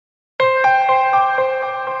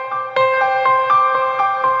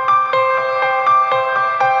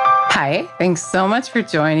Hi, thanks so much for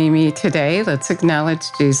joining me today. Let's acknowledge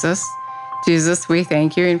Jesus. Jesus, we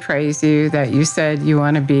thank you and praise you that you said you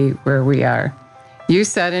want to be where we are. You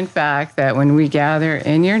said, in fact, that when we gather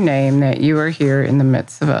in your name, that you are here in the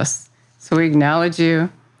midst of us. So we acknowledge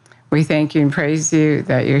you. We thank you and praise you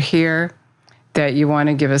that you're here, that you want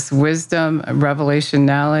to give us wisdom, revelation,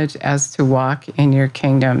 knowledge as to walk in your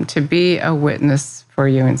kingdom, to be a witness for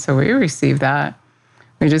you. And so we receive that.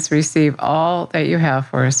 We just receive all that you have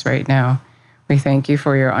for us right now. We thank you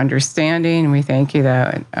for your understanding. We thank you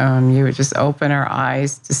that you would just open our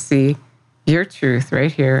eyes to see your truth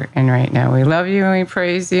right here and right now. We love you and we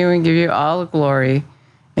praise you and give you all the glory.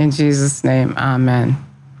 In Jesus' name, amen.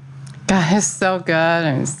 God is so good.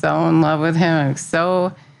 I'm so in love with him. I'm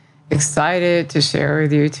so excited to share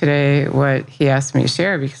with you today what he asked me to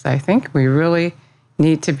share, because I think we really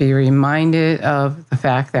need to be reminded of the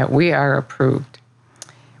fact that we are approved.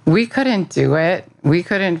 We couldn't do it. We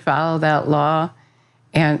couldn't follow that law.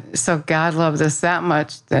 And so God loved us that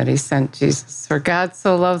much that he sent Jesus. For God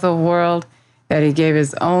so loved the world that he gave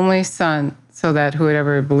his only son so that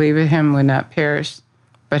whoever believed in him would not perish,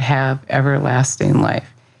 but have everlasting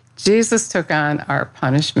life. Jesus took on our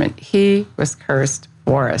punishment. He was cursed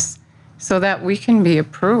for us so that we can be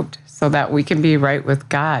approved, so that we can be right with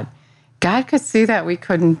God. God could see that we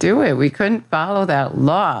couldn't do it. We couldn't follow that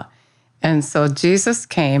law. And so Jesus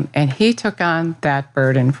came and he took on that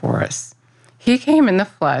burden for us. He came in the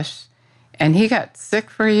flesh and he got sick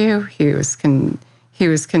for you. He was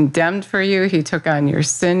condemned for you. He took on your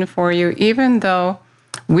sin for you, even though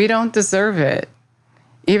we don't deserve it.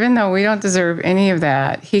 Even though we don't deserve any of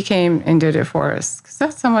that, he came and did it for us, because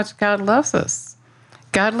that's how much God loves us.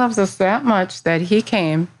 God loves us that much that he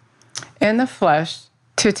came in the flesh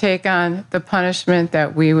to take on the punishment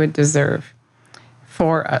that we would deserve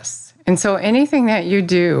for us. And so anything that you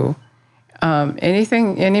do,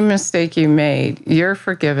 any mistake you made, you're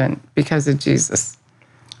forgiven because of Jesus.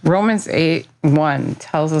 Romans 8:1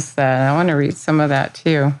 tells us that, and I want to read some of that to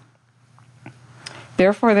you.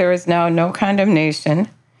 Therefore, there is now no condemnation,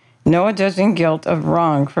 no judging guilt of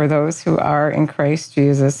wrong for those who are in Christ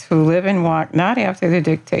Jesus, who live and walk not after the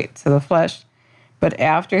dictates of the flesh, but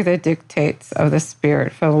after the dictates of the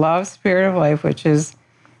Spirit. For the law of Spirit of life, which is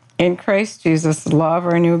in Christ Jesus, the law of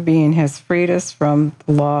our new being, has freed us from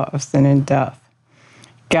the law of sin and death.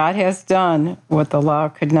 God has done what the law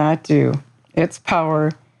could not do. Its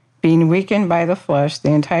power being weakened by the flesh,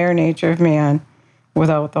 the entire nature of man,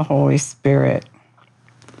 without the Holy Spirit.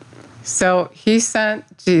 So he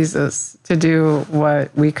sent Jesus to do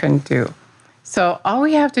what we couldn't do. So all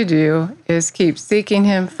we have to do is keep seeking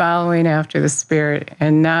him, following after the Spirit,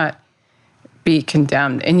 and not be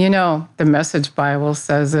condemned. And the Message Bible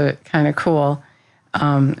says it kind of cool.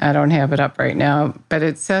 I don't have it up right now, but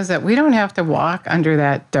it says that we don't have to walk under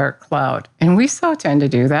that dark cloud. And we so tend to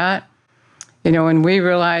do that. When we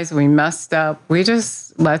realize we messed up, we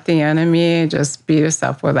just let the enemy just beat us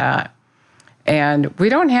up with that. And we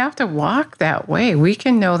don't have to walk that way. We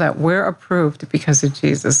can know that we're approved because of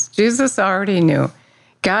Jesus. Jesus already knew.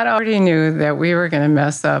 God already knew that we were going to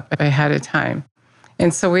mess up ahead of time.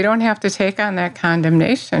 And so we don't have to take on that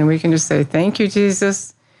condemnation. We can just say, thank you,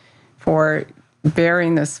 Jesus, for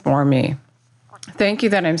bearing this for me. Thank you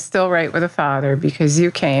that I'm still right with the Father because you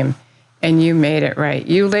came and you made it right.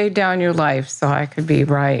 You laid down your life so I could be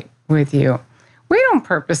right with you. We don't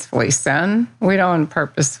purposefully sin. We don't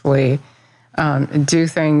purposefully do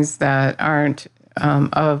things that aren't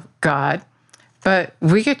of God, but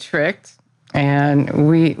we get tricked. And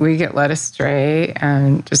we get led astray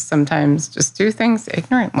and just sometimes just do things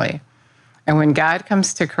ignorantly. And when God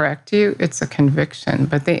comes to correct you, it's a conviction.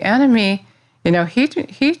 But the enemy,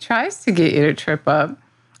 he tries to get you to trip up,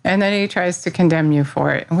 and then he tries to condemn you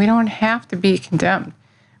for it. And we don't have to be condemned.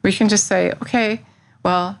 We can just say, okay,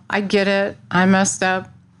 well, I get it. I messed up,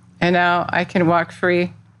 and now I can walk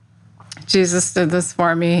free. Jesus did this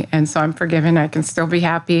for me, and so I'm forgiven. I can still be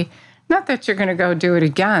happy. Not that you're going to go do it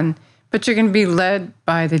again, but you're going to be led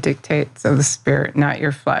by the dictates of the Spirit, not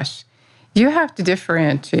your flesh. You have to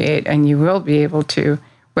differentiate, and you will be able to,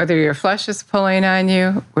 whether your flesh is pulling on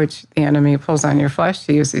you, which the enemy pulls on your flesh,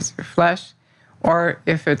 he uses your flesh, or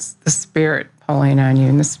if it's the Spirit pulling on you.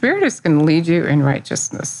 And the Spirit is going to lead you in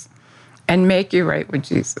righteousness and make you right with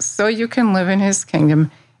Jesus, so you can live in his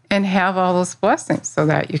kingdom and have all those blessings so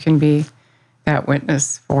that you can be that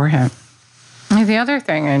witness for him. And the other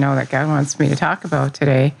thing I know that God wants me to talk about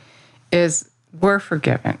today is we're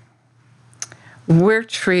forgiven. We're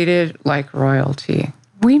treated like royalty.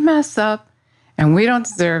 We mess up and we don't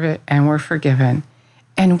deserve it, and we're forgiven.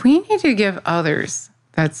 And we need to give others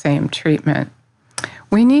that same treatment.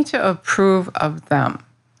 We need to approve of them.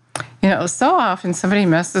 So often somebody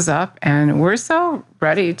messes up and we're so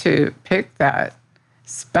ready to pick that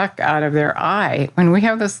speck out of their eye when we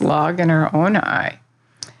have this log in our own eye.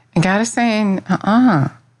 And God is saying,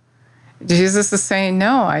 Jesus is saying,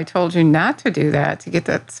 no, I told you not to do that, to get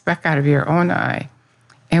that speck out of your own eye.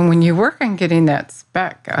 And when you work on getting that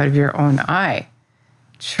speck out of your own eye,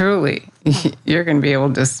 truly, you're going to be able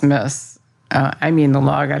to dismiss, the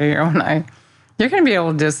log out of your own eye. You're going to be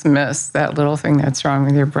able to dismiss that little thing that's wrong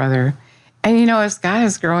with your brother. And, as God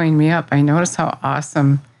is growing me up, I notice how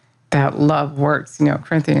awesome that love works.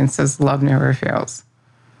 Corinthians says love never fails.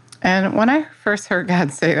 And when I first heard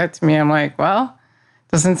God say that to me, I'm like, well,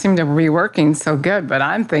 doesn't seem to be working so good, but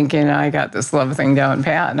I'm thinking I got this love thing down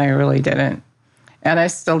pat, and I really didn't. And I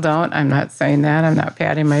still don't. I'm not saying that. I'm not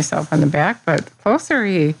patting myself on the back, but the closer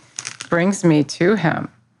He brings me to Him,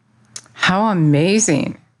 how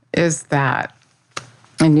amazing is that?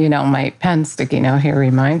 And, my pen sticking out here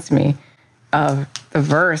reminds me of the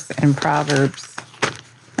verse in Proverbs.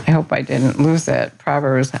 I hope I didn't lose it.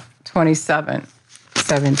 Proverbs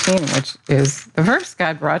 27:17, which is the verse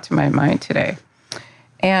God brought to my mind today.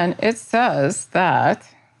 And it says that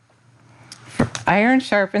iron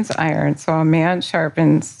sharpens iron, so a man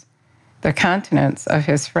sharpens the countenance of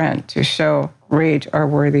his friend to show rage or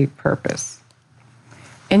worthy purpose.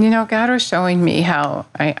 And, God was showing me how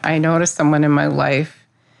I noticed someone in my life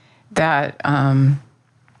that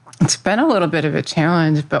it's been a little bit of a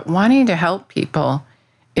challenge, but wanting to help people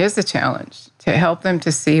is a challenge, to help them to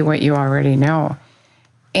see what you already know.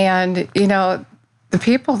 And, the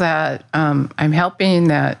people that I'm helping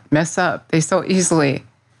that mess up, they so easily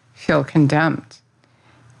feel condemned.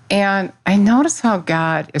 And I notice how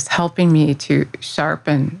God is helping me to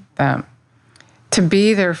sharpen them, to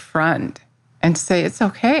be their friend, and to say, it's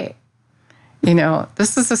okay.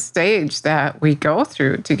 This is a stage that we go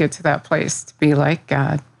through to get to that place, to be like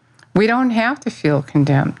God. We don't have to feel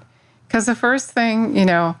condemned. Because the first thing,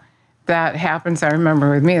 that happens, I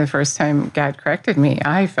remember with me, the first time God corrected me,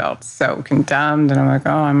 I felt so condemned. And I'm like,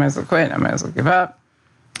 I might as well quit. I might as well give up.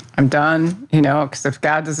 I'm done, because if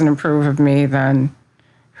God doesn't approve of me, then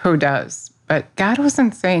who does? But God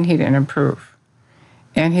wasn't saying He didn't approve.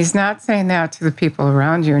 And He's not saying that to the people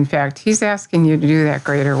around you. In fact, He's asking you to do that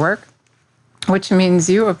greater work, which means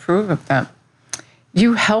you approve of them.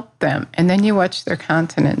 You help them, and then you watch their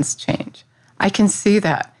countenance change. I can see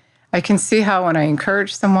that. I can see how when I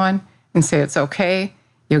encourage someone and say it's okay,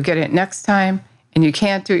 you'll get it next time, and you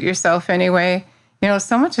can't do it yourself anyway.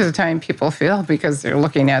 So much of the time people feel because they're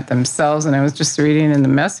looking at themselves, and I was just reading in the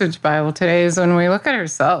Message Bible today, is when we look at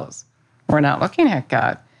ourselves, we're not looking at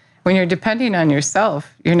God. When you're depending on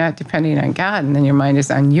yourself, you're not depending on God, and then your mind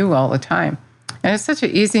is on you all the time. And it's such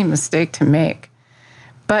an easy mistake to make.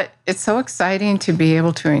 But it's so exciting to be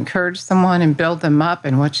able to encourage someone and build them up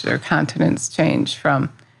and watch their countenance change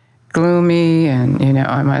from gloomy and,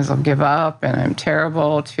 I might as well give up and I'm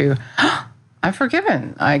terrible to, I'm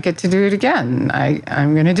forgiven. I get to do it again.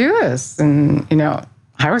 I'm going to do this. And,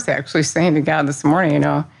 I was actually saying to God this morning,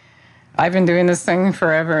 I've been doing this thing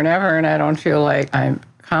forever and ever, and I don't feel like I've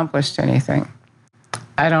accomplished anything.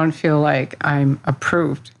 I don't feel like I'm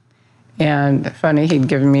approved. And funny, he'd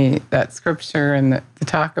given me that scripture and to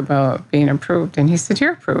talk about being approved. And he said,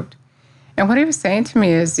 you're approved. And what he was saying to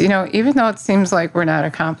me is, even though it seems like we're not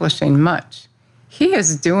accomplishing much, He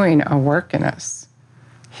is doing a work in us.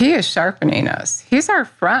 He is sharpening us. He's our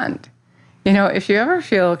friend. If you ever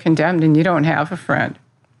feel condemned and you don't have a friend,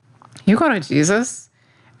 you go to Jesus,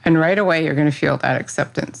 and right away you're going to feel that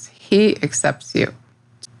acceptance. He accepts you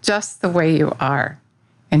just the way you are,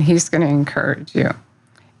 and He's going to encourage you.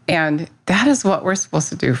 And that is what we're supposed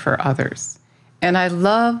to do for others. And I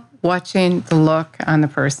love watching the look on the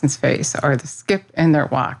person's face or the skip in their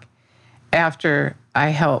walk after I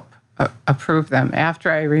help approve them,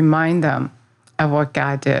 after I remind them of what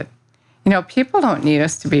God did. People don't need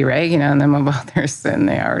us to be ragging on them about their sin.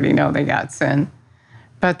 They already know they got sin.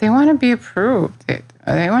 But they want to be approved.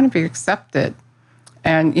 They want to be accepted.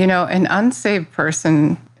 And, an unsaved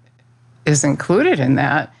person is included in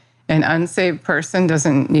that. An unsaved person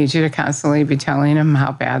doesn't need you to constantly be telling them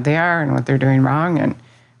how bad they are and what they're doing wrong and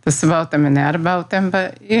this about them and that about them.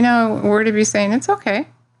 But, we're to be saying, it's okay.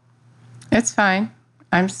 It's fine.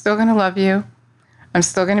 I'm still going to love you. I'm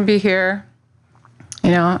still going to be here.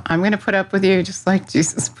 I'm going to put up with you just like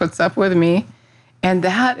Jesus puts up with me. And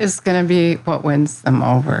that is going to be what wins them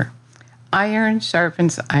over. Iron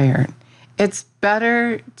sharpens iron. Two is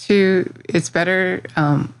better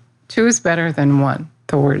than one,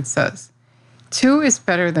 the word says. Two is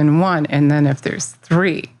better than one, and then if there's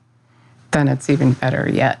three, then it's even better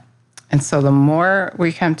yet. And so the more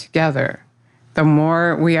we come together, the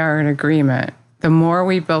more we are in agreement, the more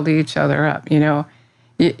we build each other up. You know,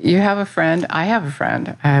 you have a friend, I have a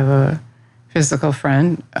friend, I have a physical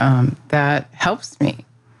friend that helps me.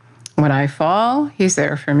 When I fall, he's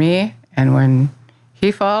there for me. And when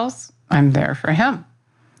he falls, I'm there for him.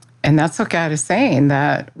 And that's what God is saying,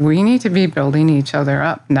 that we need to be building each other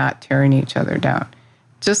up, not tearing each other down,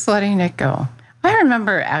 just letting it go. I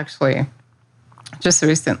remember actually just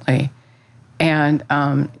recently, and,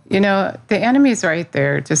 you know, the enemy's right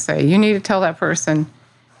there to say, you need to tell that person,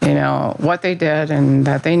 you know, what they did and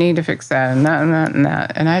that they need to fix that and that and that and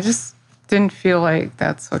that. And I just didn't feel like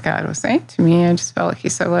that's what God was saying to me. I just felt like he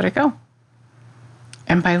said, let it go.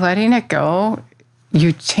 And by letting it go,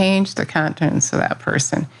 you change the countenance of that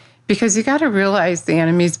person. Because you got to realize the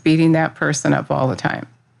enemy's beating that person up all the time,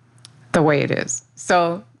 the way it is.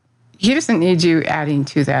 So he doesn't need you adding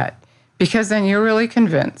to that, because then you're really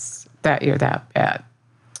convinced that you're that bad.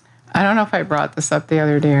 I don't know if I brought this up the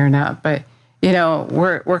other day or not, but, you know,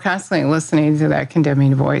 we're constantly listening to that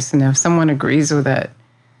condemning voice. And if someone agrees with it,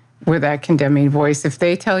 with that condemning voice, if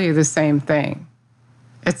they tell you the same thing,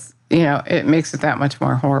 it's, you know, it makes it that much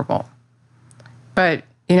more horrible. But,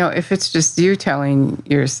 you know, if it's just you telling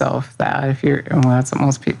yourself that, if you're, well, that's what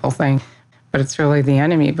most people think, but it's really the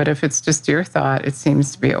enemy. But if it's just your thought, it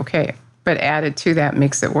seems to be okay. But added to that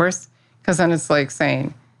makes it worse, because then it's like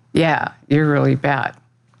saying, yeah, you're really bad.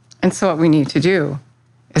 And so what we need to do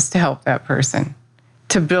is to help that person,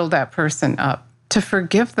 to build that person up, to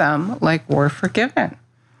forgive them like we're forgiven.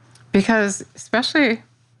 Because especially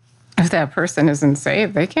if that person isn't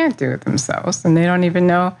saved, they can't do it themselves, and they don't even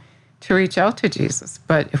know to reach out to Jesus.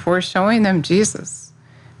 But if we're showing them Jesus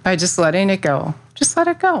by just letting it go, just let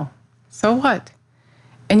it go. So what?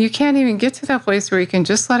 And you can't even get to that place where you can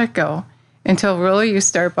just let it go until really you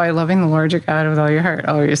start by loving the Lord your God with all your heart,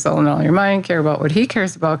 all your soul, and all your mind, care about what he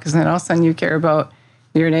cares about, because then all of a sudden you care about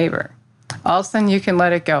your neighbor. All of a sudden you can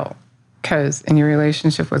let it go, because in your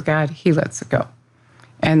relationship with God, he lets it go.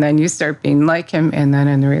 And then you start being like him, and then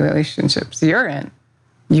in the relationships you're in,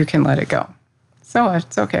 you can let it go. So what?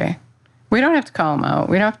 It's okay. We don't have to call them out.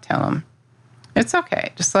 We don't have to tell them. It's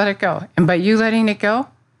okay. Just let it go. And by you letting it go,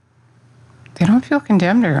 they don't feel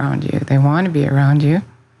condemned around you. They want to be around you,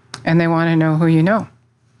 and they want to know who you know.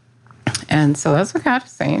 And so that's what God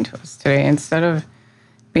is saying to us today. Instead of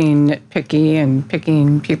being nitpicky and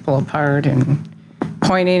picking people apart and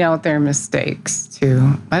pointing out their mistakes,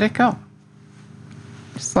 to let it go.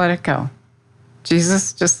 Just let it go.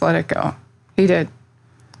 Jesus just let it go. He did.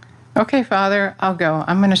 Okay, Father, I'll go.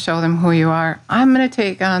 I'm going to show them who you are. I'm going to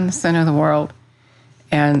take on the sin of the world.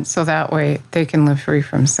 And so that way they can live free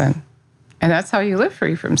from sin. And that's how you live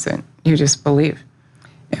free from sin. You just believe.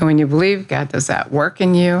 And when you believe, God does that work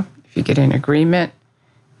in you. If you get in agreement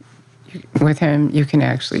with him, you can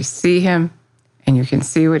actually see him, and you can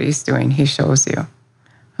see what he's doing. He shows you.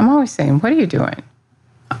 I'm always saying, what are you doing?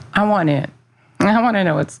 I want in. I want to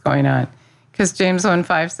know what's going on. Because James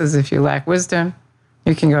 1:5 says, if you lack wisdom,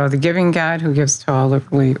 you can go to the giving God who gives to all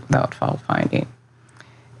liberally without fault finding.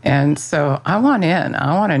 And so I want in.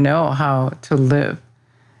 I want to know how to live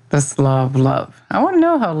this law of love. I want to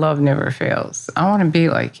know how love never fails. I want to be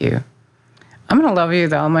like you. I'm going to love you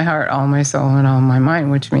with all my heart, all my soul, and all my mind,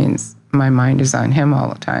 which means my mind is on him all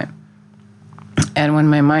the time. And when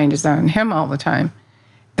my mind is on him all the time,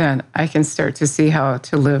 then I can start to see how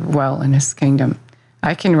to live well in his kingdom.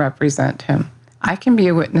 I can represent him. I can be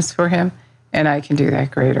a witness for him, and I can do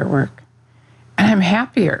that greater work. And I'm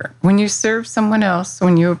happier. When you serve someone else,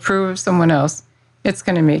 when you approve of someone else, it's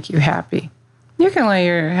going to make you happy. You can lay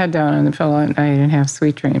your head down on the pillow at night and have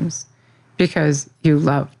sweet dreams because you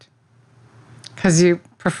loved, because you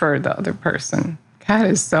preferred the other person. God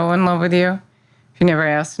is so in love with you. If you never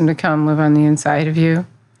asked him to come live on the inside of you,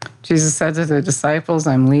 Jesus said to the disciples,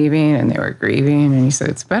 I'm leaving, and they were grieving. And he said,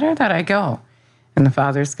 it's better that I go. And the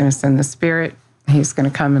Father's going to send the Spirit. He's going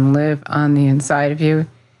to come and live on the inside of you.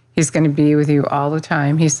 He's going to be with you all the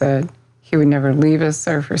time. He said he would never leave us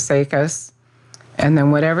or forsake us. And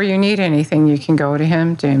then whatever you need, anything, you can go to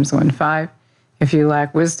him, James 1:5. If you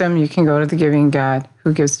lack wisdom, you can go to the giving God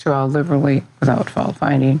who gives to all liberally without fault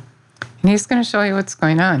finding. And he's going to show you what's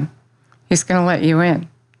going on. He's going to let you in.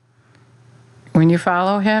 When you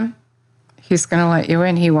follow him, he's going to let you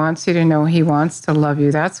in. He wants you to know he wants to love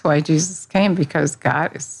you. That's why Jesus came, because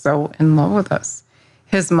God is so in love with us.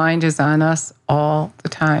 His mind is on us all the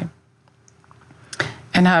time.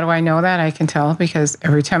 And how do I know that? I can tell because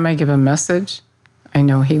every time I give a message, I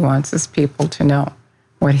know he wants his people to know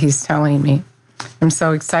what he's telling me. I'm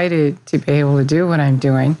so excited to be able to do what I'm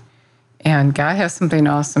doing. And God has something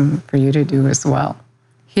awesome for you to do as well.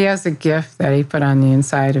 He has a gift that he put on the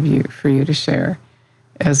inside of you for you to share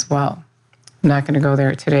as well. I'm not going to go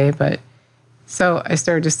there today, but so I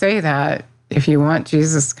started to say that if you want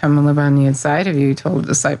Jesus to come and live on the inside of you, he told the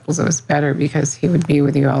disciples it was better because he would be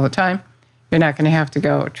with you all the time. You're not going to have to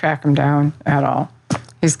go track him down at all.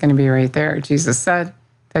 He's going to be right there. Jesus said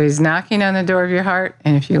that he's knocking on the door of your heart,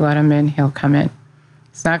 and if you let him in, he'll come in.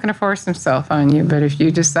 He's not going to force himself on you, but if you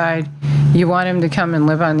decide you want him to come and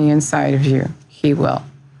live on the inside of you, he will.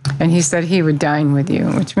 And he said he would dine with you,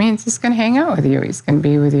 which means he's going to hang out with you. He's going to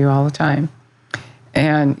be with you all the time.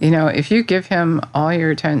 And, if you give him all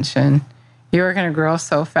your attention, you're going to grow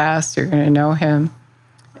so fast. You're going to know him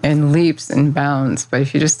in leaps and bounds. But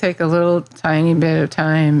if you just take a little tiny bit of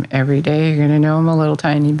time every day, you're going to know him a little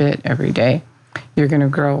tiny bit every day. You're going to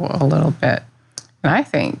grow a little bit. And I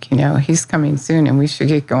think, he's coming soon and we should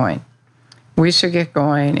get going. We should get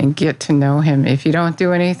going and get to know him. If you don't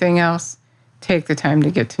do anything else, take the time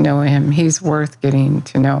to get to know him. He's worth getting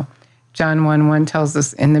to know. John 1:1 tells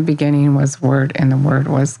us, in the beginning was Word, and the Word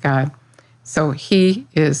was God. So he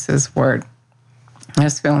is his Word. I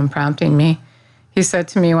just feel him prompting me. He said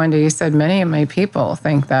to me one day, he said, many of my people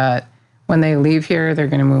think that when they leave here, they're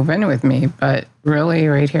going to move in with me. But really,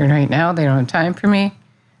 right here and right now, they don't have time for me.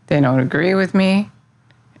 They don't agree with me.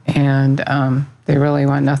 And they really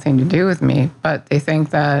want nothing to do with me. But they think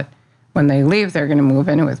that when they leave, they're going to move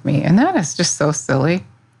in with me. And that is just so silly.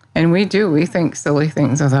 And we think silly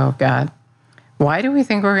things without God. Why do we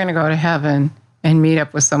think we're going to go to heaven and meet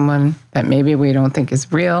up with someone that maybe we don't think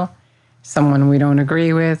is real, someone we don't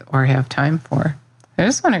agree with or have time for? I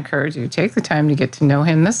just want to encourage you, take the time to get to know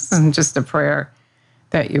him. This isn't just a prayer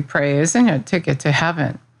that you pray, isn't it, to get to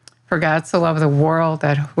heaven? For God so loved the world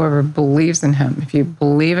that whoever believes in him, if you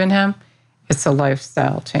believe in him, it's a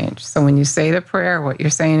lifestyle change. So when you say the prayer, what you're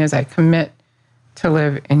saying is, I commit to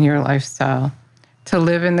live in your lifestyle, to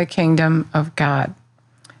live in the kingdom of God.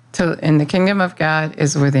 And the kingdom of God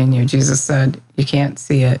is within you. Jesus said, you can't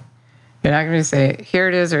see it. You're not going to say, here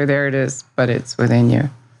it is or there it is, but it's within you.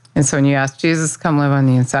 And so when you ask Jesus to come live on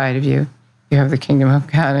the inside of you, you have the kingdom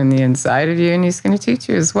of God on the inside of you, and he's going to teach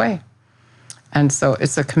you his way. And so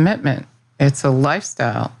it's a commitment. It's a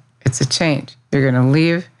lifestyle. It's a change. You're going to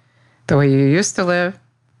leave the way you used to live.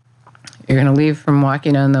 You're going to leave from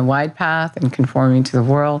walking on the wide path and conforming to the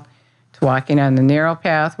world to walking on the narrow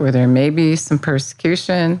path where there may be some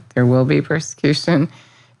persecution. There will be persecution.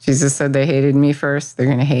 Jesus said they hated me first. They're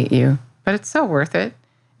going to hate you. But it's so worth it.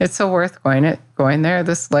 It's so worth going there.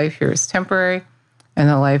 This life here is temporary, and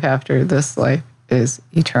the life after this life is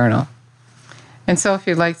eternal. And so if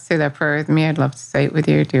you'd like to say that prayer with me, I'd love to say it with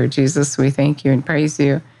you. Dear Jesus, we thank you and praise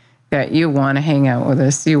you that you want to hang out with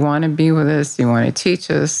us. You want to be with us. You want to teach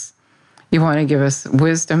us. You want to give us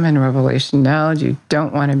wisdom and revelation knowledge. You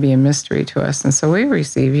don't want to be a mystery to us. And so we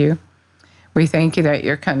receive you. We thank you that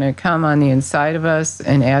you're going to come on the inside of us,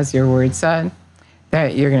 and as your word said,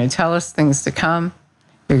 that you're going to tell us things to come.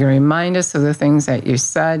 You're going to remind us of the things that you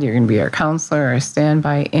said. You're going to be our counselor, our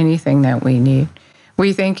standby, anything that we need.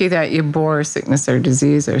 We thank you that you bore sickness or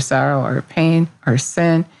disease or sorrow or pain or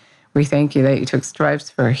sin. We thank you that you took stripes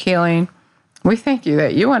for healing. We thank you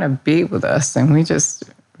that you want to be with us, and we just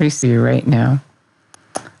receive you right now.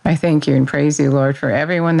 I thank you and praise you, Lord, for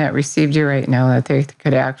everyone that received you right now, that they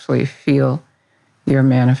could actually feel your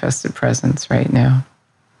manifested presence right now.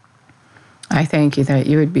 I thank you that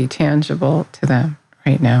you would be tangible to them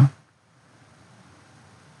right now.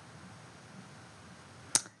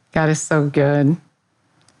 God is so good.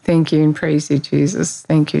 Thank you and praise you, Jesus.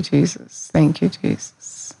 Thank you, Jesus. Thank you,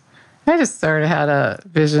 Jesus. I just sort of had a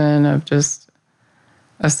vision of just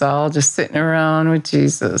us all just sitting around with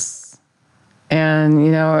Jesus. And,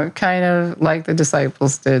 kind of like the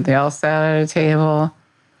disciples did. They all sat at a table.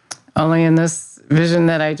 Only in this vision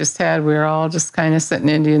that I just had, we were all just kind of sitting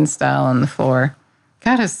Indian style on the floor.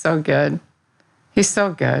 God is so good. He's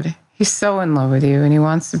so good. He's so in love with you, and he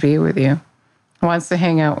wants to be with you. He wants to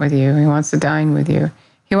hang out with you. He wants to dine with you.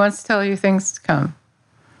 He wants to tell you things to come.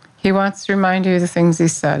 He wants to remind you of the things he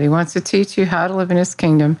said. He wants to teach you how to live in his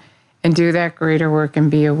kingdom and do that greater work and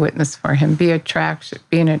be a witness for him. Be an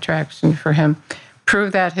attraction for him.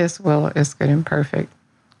 Prove that his will is good and perfect.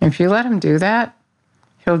 And if you let him do that,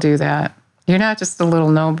 he'll do that. You're not just a little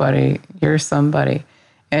nobody. You're somebody.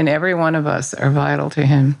 And every one of us are vital to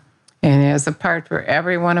him. And he has a part for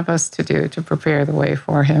every one of us to do to prepare the way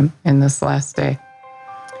for him in this last day.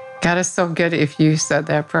 God is so good. If you said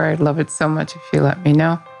that prayer, I'd love it so much if you let me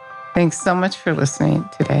know. Thanks so much for listening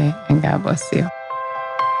today, and God bless you.